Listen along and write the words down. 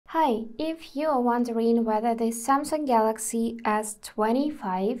Hi, if you are wondering whether the Samsung Galaxy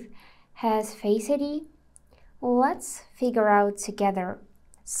S25 has Face ID, let's figure out together.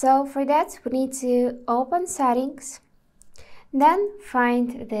 So for that, we need to open Settings, then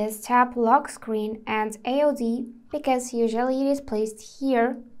find this tab Lock Screen and AOD because usually it is placed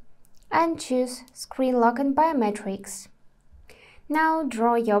here, and choose Screen Lock and Biometrics. Now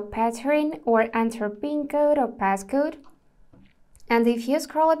draw your pattern or enter PIN code or passcode. And if you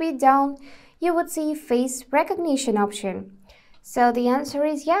scroll a bit down, you would see Face Recognition option. So the answer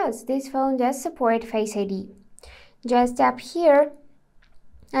is yes, this phone does support Face ID. Just tap here,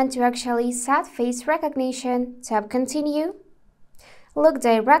 and to actually set Face Recognition, tap Continue. Look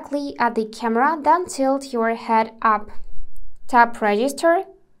directly at the camera, then tilt your head up. Tap Register,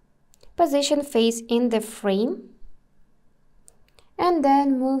 position face in the frame, and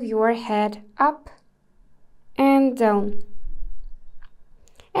then move your head up and down.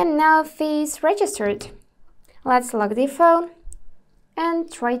 And now Face registered. Let's lock the phone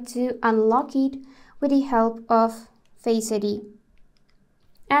and try to unlock it with the help of Face ID.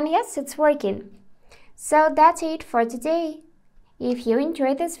 And yes, it's working. So that's it for today. If you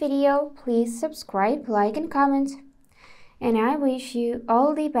enjoyed this video, please subscribe, like and comment. And I wish you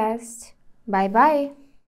all the best. Bye bye.